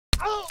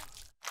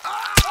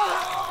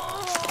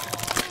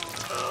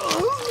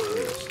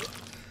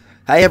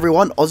Hey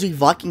everyone, Aussie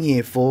Viking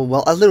here for,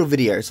 well, a little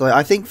video. So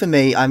I think for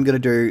me, I'm going to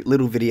do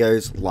little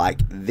videos like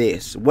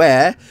this,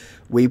 where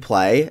we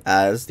play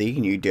as the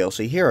new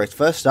DLC heroes.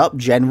 First up,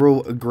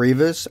 General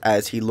Grevious,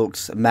 as he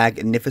looks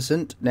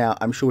magnificent. Now,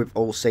 I'm sure we've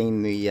all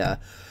seen the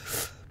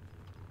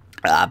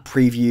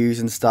previews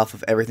and stuff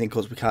of everything,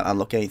 because we can't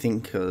unlock anything,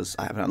 because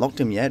I haven't unlocked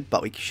him yet,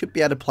 but we should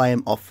be able to play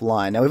him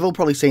offline. Now, we've all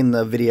probably seen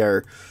the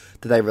video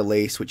that they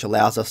released, which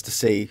allows us to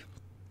see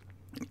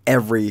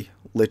every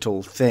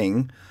little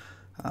thing.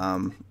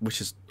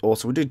 Which is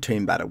awesome. We'll do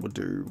team battle. We'll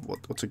do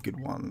what's a good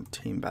one?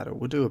 Team battle.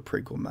 We'll do a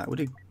prequel map. We'll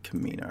do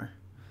Camino,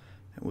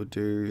 and we'll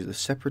do the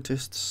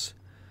separatists.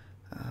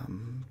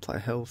 Player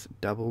health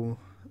double.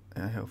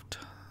 Health.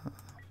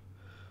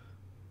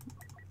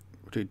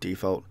 We'll do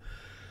default.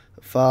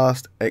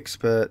 Fast,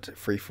 expert,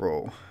 free for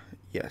all.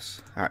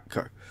 Yes. All right.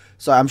 Go.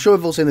 So I'm sure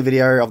we've all seen the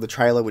video of the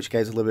trailer, which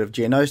gave us a little bit of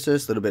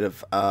Geonosis, a little bit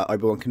of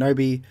Obi-Wan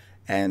Kenobi,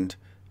 and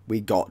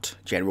we got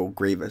General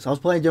Grievous. I was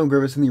playing General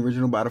Grievous in the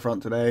original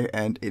Battlefront today,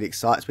 and it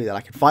excites me that I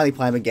can finally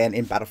play him again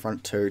in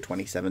Battlefront 2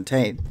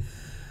 2017.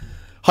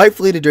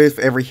 Hopefully to do this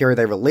for every hero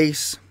they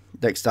release.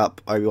 Next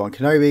up, Obi-Wan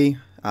Kenobi.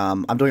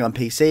 I'm doing it on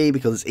PC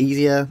because it's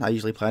easier. I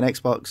usually play on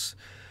Xbox,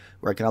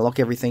 where I can unlock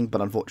everything,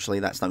 but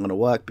unfortunately that's not going to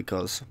work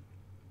because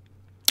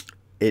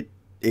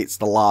it's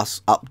the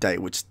last update,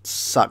 which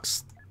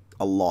sucks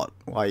a lot.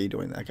 Why are you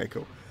doing that? Okay,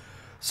 cool.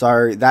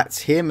 So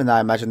that's him, and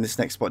I imagine this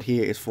next spot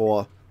here is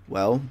for,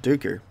 well,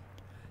 Dooku.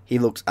 He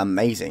looks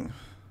amazing.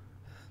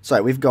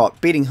 So we've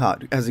got Beating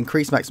Heart, has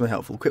increased maximum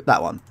health. We'll equip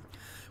that one.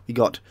 We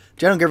got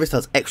General Grevious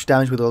does extra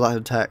damage with all light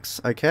attacks.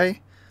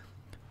 Okay.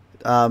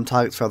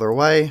 Targets further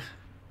away.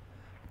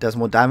 Does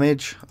more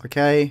damage.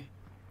 Okay.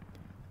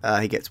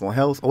 He gets more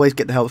health. Always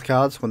get the health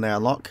cards when they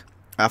unlock.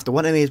 After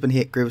one enemy has been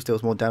hit, Grievous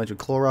deals more damage with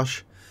Claw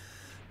Rush.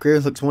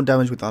 Grievous looks more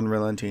damage with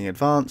Unrelenting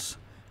Advance.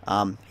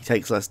 He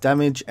takes less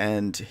damage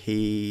and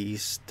he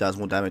does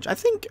more damage. I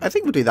think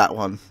we'll do that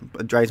one.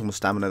 It drains more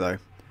stamina though.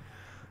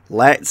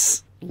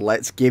 Let's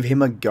give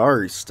him a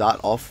go. Start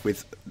off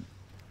with.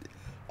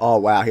 Oh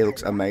wow, he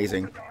looks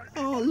amazing.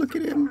 Oh, look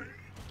at him.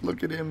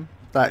 Look at him.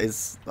 That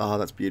is. Oh,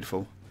 that's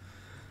beautiful.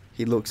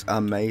 He looks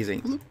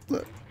amazing.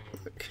 Look.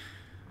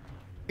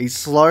 He's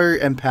slow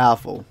and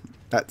powerful.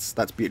 That's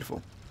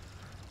beautiful.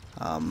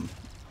 What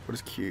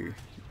is Q?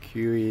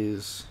 Q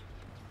is.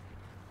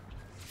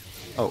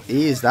 Oh,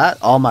 E is that?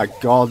 Oh my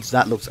god,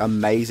 that looks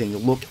amazing.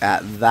 Look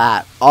at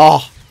that.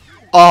 Oh,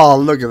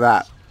 look at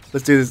that.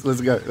 Let's do this.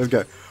 Let's go. Let's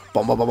go.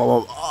 Boom, boom, boom, boom,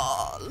 boom.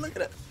 Oh, look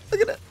at it. Look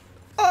at it.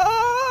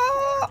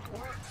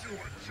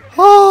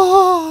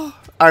 Oh.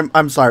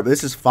 I'm sorry, but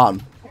this is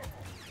fun.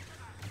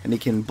 And he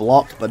can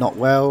block, but not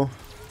well.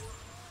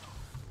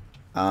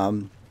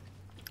 Right,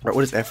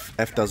 what does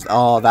F does?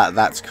 Oh,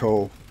 that's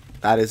cool.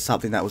 That is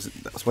something that was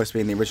supposed to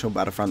be in the original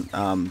Battlefront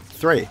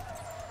 3.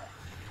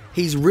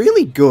 He's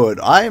really good.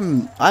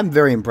 I'm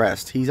very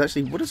impressed. He's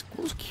actually what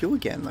was Q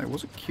again though?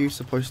 Wasn't Q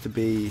supposed to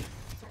be?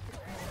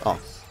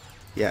 Oh,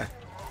 yeah.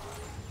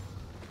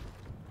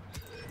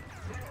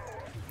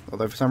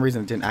 Although for some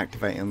reason it didn't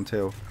activate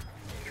until.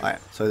 Alright,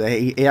 so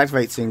he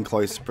activates in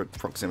close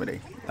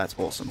proximity. That's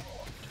awesome.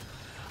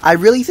 I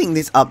really think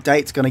this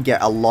update's going to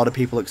get a lot of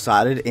people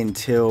excited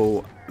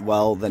until,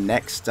 well, the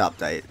next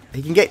update.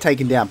 He can get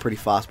taken down pretty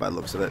fast by the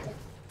looks of it.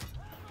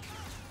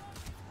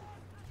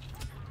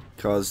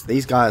 Because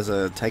these guys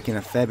are taking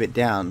a fair bit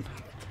down.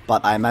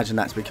 But I imagine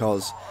that's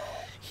because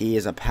he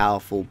is a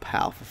powerful,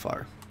 powerful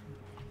foe.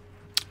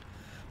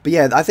 But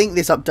yeah, I think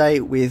this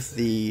update with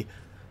the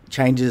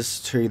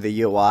changes to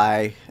the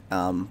UI,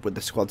 with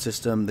the squad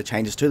system, the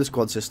changes to the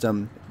squad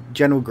system,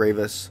 General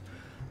Grievous,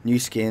 new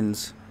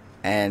skins,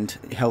 and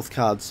health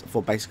cards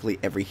for basically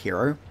every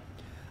hero.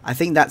 I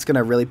think that's going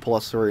to really pull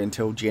us through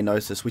until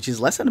Geonosis, which is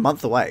less than a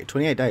month away,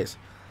 28 days.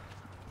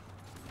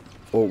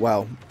 Or,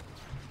 well,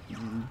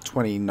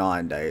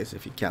 29 days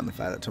if you count the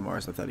fact that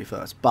tomorrow's the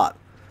 31st. But,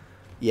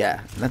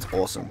 yeah, that's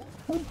awesome.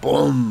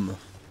 Boom!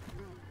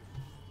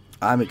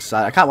 I'm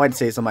excited. I can't wait to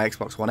see this on my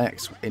Xbox One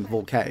X in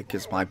 4K,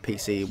 because my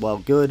PC, well,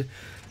 good.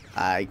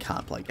 I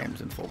can't play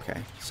games in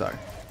 4K. So,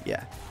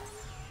 yeah.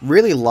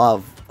 Really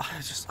love.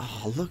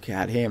 Oh, look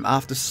at him.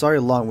 After so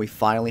long, we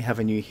finally have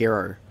a new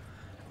hero.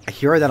 A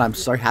hero that I'm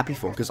so happy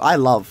for, because I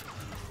love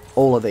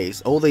all of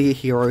these. All the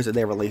heroes that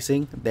they're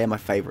releasing, they're my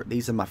favorite.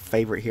 These are my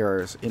favorite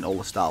heroes in all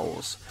of Star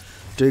Wars.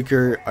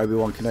 Dooku,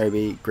 Obi-Wan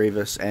Kenobi,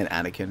 Grievous, and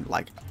Anakin.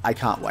 Like, I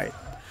can't wait.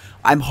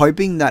 I'm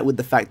hoping that with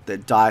the fact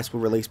that DICE will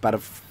release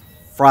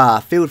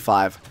Field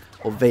 5,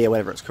 or V, or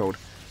whatever it's called,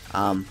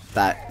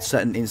 that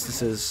certain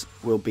instances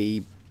will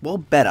be, well,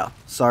 better.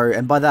 So,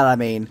 and by that I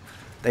mean,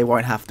 they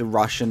won't have to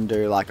rush and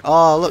do like,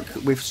 oh look,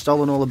 we've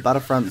stolen all the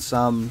Battlefront's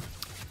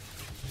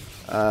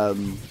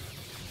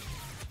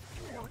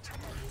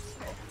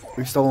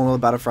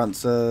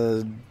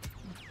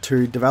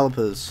to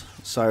developers,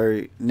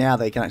 so now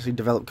they can actually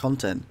develop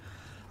content.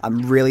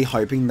 I'm really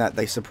hoping that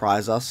they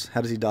surprise us. How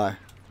does he die?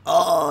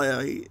 Oh,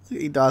 yeah,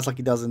 he dies like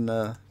he does in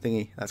the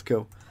thingy. That's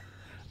cool.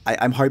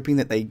 I'm hoping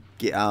that they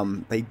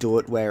do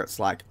it where it's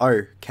like,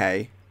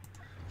 okay,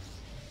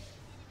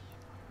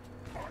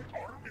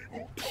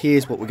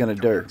 here's what we're going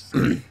to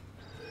do.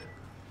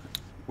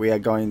 We are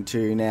going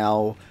to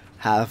now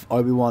have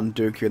Obi-Wan,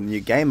 Dooku, and the new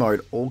game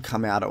mode all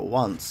come out at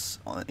once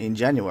in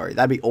January.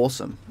 That'd be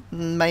awesome.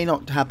 May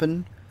not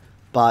happen,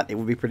 but it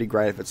would be pretty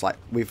great if it's like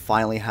we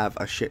finally have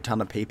a shit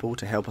ton of people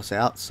to help us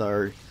out.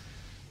 So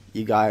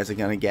you guys are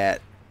going to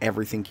get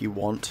everything you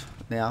want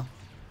now.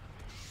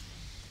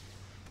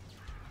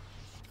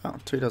 Oh,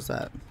 2 does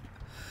that.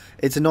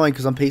 It's annoying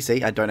because on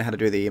PC I don't know how to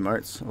do the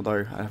emotes,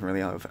 although I haven't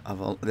really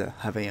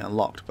have any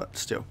unlocked, but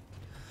still.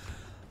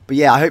 But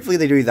yeah, hopefully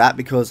they do that,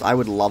 because I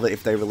would love it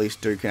if they release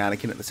Dooku and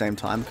Anakin at the same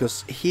time,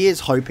 because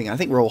here's hoping, I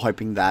think we're all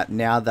hoping that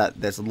now that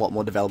there's a lot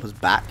more developers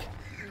back,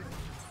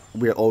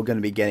 we're all going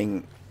to be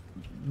getting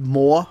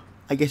more,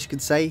 I guess you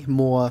could say,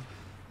 more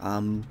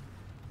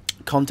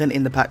content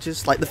in the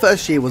patches. Like the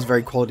first year was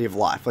very quality of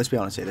life, let's be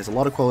honest here. There's a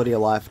lot of quality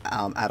of life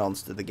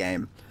add-ons to the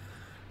game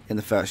in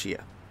the first year.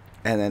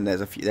 And then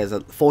there's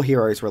 4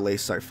 heroes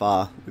released so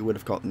far. We would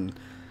have gotten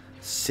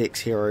 6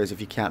 heroes if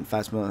you count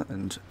Phasma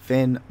and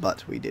Finn,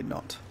 but we did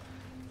not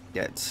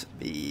get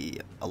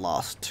the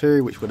last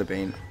 2, which would have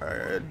been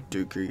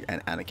Dooku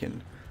and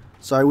Anakin.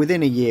 So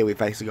within a year we've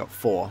basically got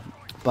 4.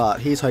 But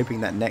he's hoping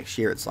that next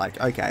year it's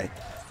like, okay,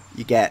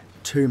 you get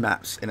 2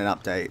 maps in an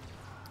update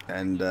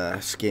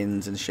and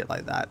skins and shit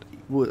like that.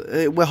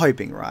 We're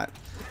hoping, right?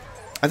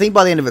 I think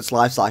by the end of its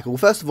life cycle,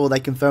 first of all, they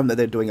confirmed that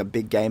they're doing a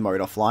big game mode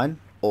offline.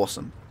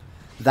 Awesome.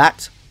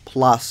 That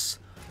plus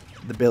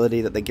the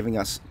ability that they're giving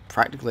us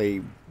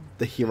practically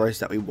the heroes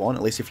that we want,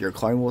 at least if you're a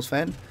Clone Wars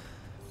fan,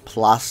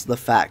 plus the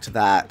fact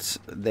that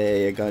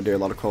they're going to do a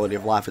lot of quality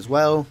of life as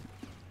well.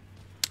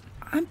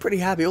 I'm pretty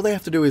happy. All they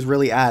have to do is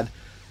really add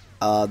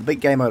the big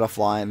game mode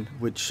offline,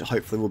 which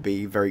hopefully will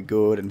be very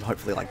good, and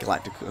hopefully like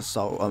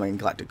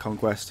Galactic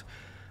Conquest.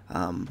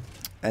 And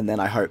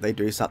then I hope they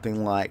do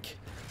something like,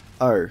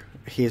 oh,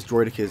 here's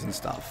droidicas and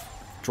stuff.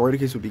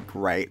 Droidicas would be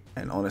great,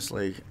 and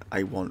honestly,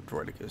 I want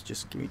droidicas.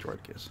 Just give me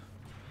droidicas.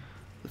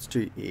 Let's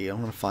do E. I'm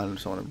going to find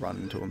someone to run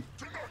into them.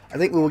 I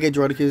think we will get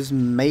droidicas,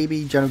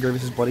 maybe General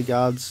Grievous'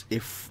 bodyguards,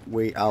 if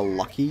we are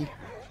lucky.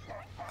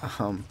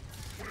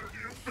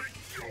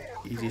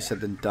 Easier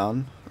said than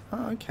done.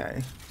 Oh,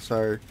 okay.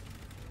 So,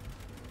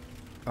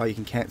 oh, you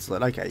can cancel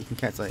it. Okay, you can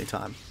cancel any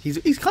time. He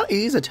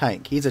is a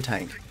tank. He's a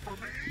tank.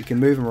 You can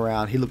move him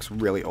around. He looks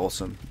really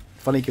awesome.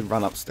 Funny, he can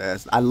run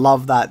upstairs. I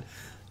love that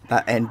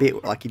end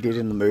bit like he did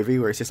in the movie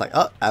where it's just like,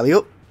 oh,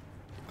 alley-oop.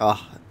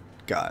 Oh,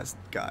 guys.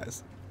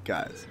 This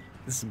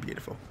is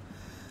beautiful.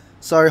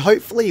 So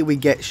hopefully we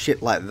get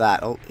shit like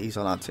that. Oh, he's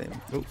on our team.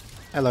 Oh,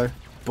 hello.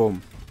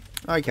 Boom.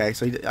 Okay,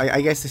 so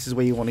I guess this is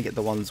where you want to get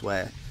the ones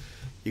where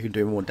you can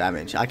do more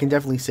damage. I can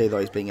definitely see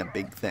those being a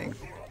big thing.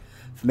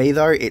 For me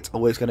though, it's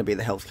always going to be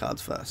the health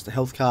cards first. The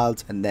health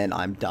cards, and then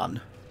I'm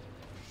done.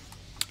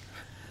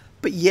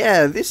 But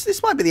yeah,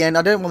 this might be the end.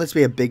 I don't want this to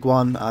be a big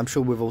one. I'm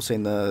sure we've all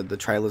seen the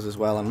trailers as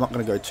well. I'm not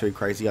going to go too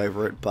crazy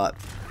over it, but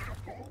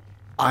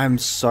I'm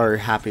so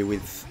happy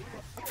with,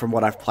 from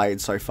what I've played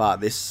so far.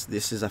 This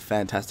is a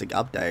fantastic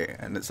update,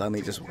 and it's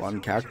only just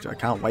one character. I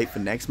can't wait for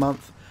next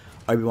month.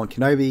 Obi-Wan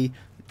Kenobi,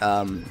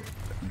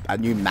 a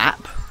new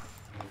map,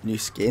 new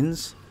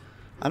skins.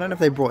 I don't know if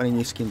they brought any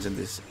new skins in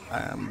this.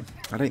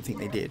 I don't think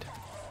they did.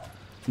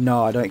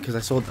 No, I don't, because I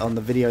saw on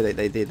the video that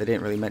they did, they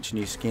didn't really mention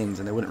new skins,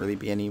 and there wouldn't really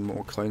be any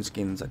more clone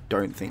skins, I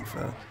don't think,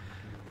 for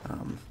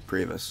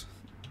Grievous.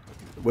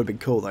 It would be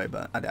cool though,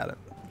 but I doubt it.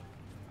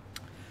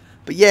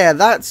 But yeah,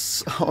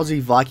 that's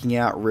Aussie Viking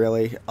out,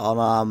 really,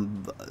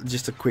 on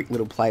just a quick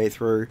little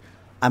playthrough.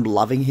 I'm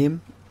loving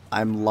him.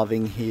 I'm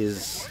loving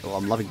his, well,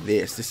 I'm loving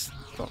this.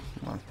 Oh,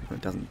 well,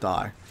 it doesn't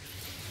die.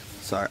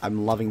 So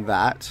I'm loving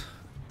that.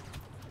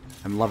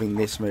 I'm loving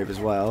this move as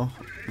well,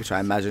 which I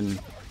imagine.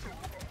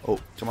 Oh,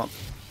 come on.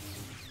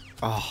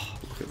 Oh,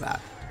 look at that.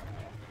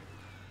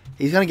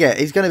 He's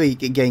gonna be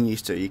getting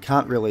used to. You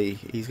can't really.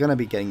 He's gonna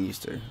be getting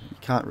used to. You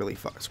can't really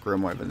screw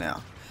him over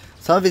now.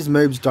 Some of his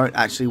moves don't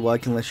actually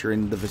work unless you're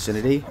in the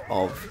vicinity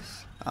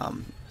of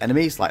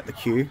enemies, like the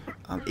Q.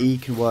 E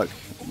can work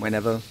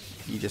whenever.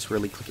 You just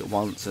really click it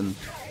once and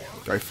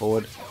go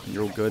forward, and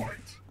you're all good.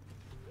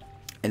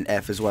 And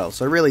F as well.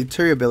 So really,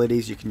 2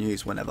 abilities you can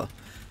use whenever,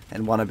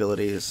 and 1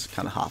 ability is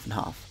kind of half and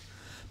half.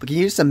 But can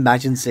you just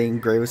imagine seeing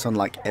Grievous on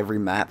like every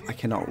map? I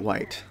cannot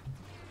wait.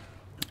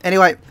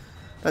 Anyway,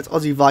 that's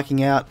Aussie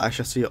Viking out. I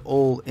shall see you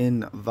all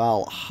in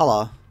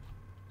Valhalla.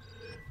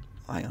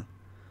 Oh, hang on.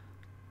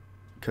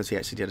 Because he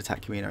actually did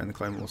attack Kamino in the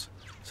Clone Wars.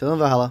 See you in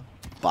Valhalla.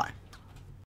 Bye.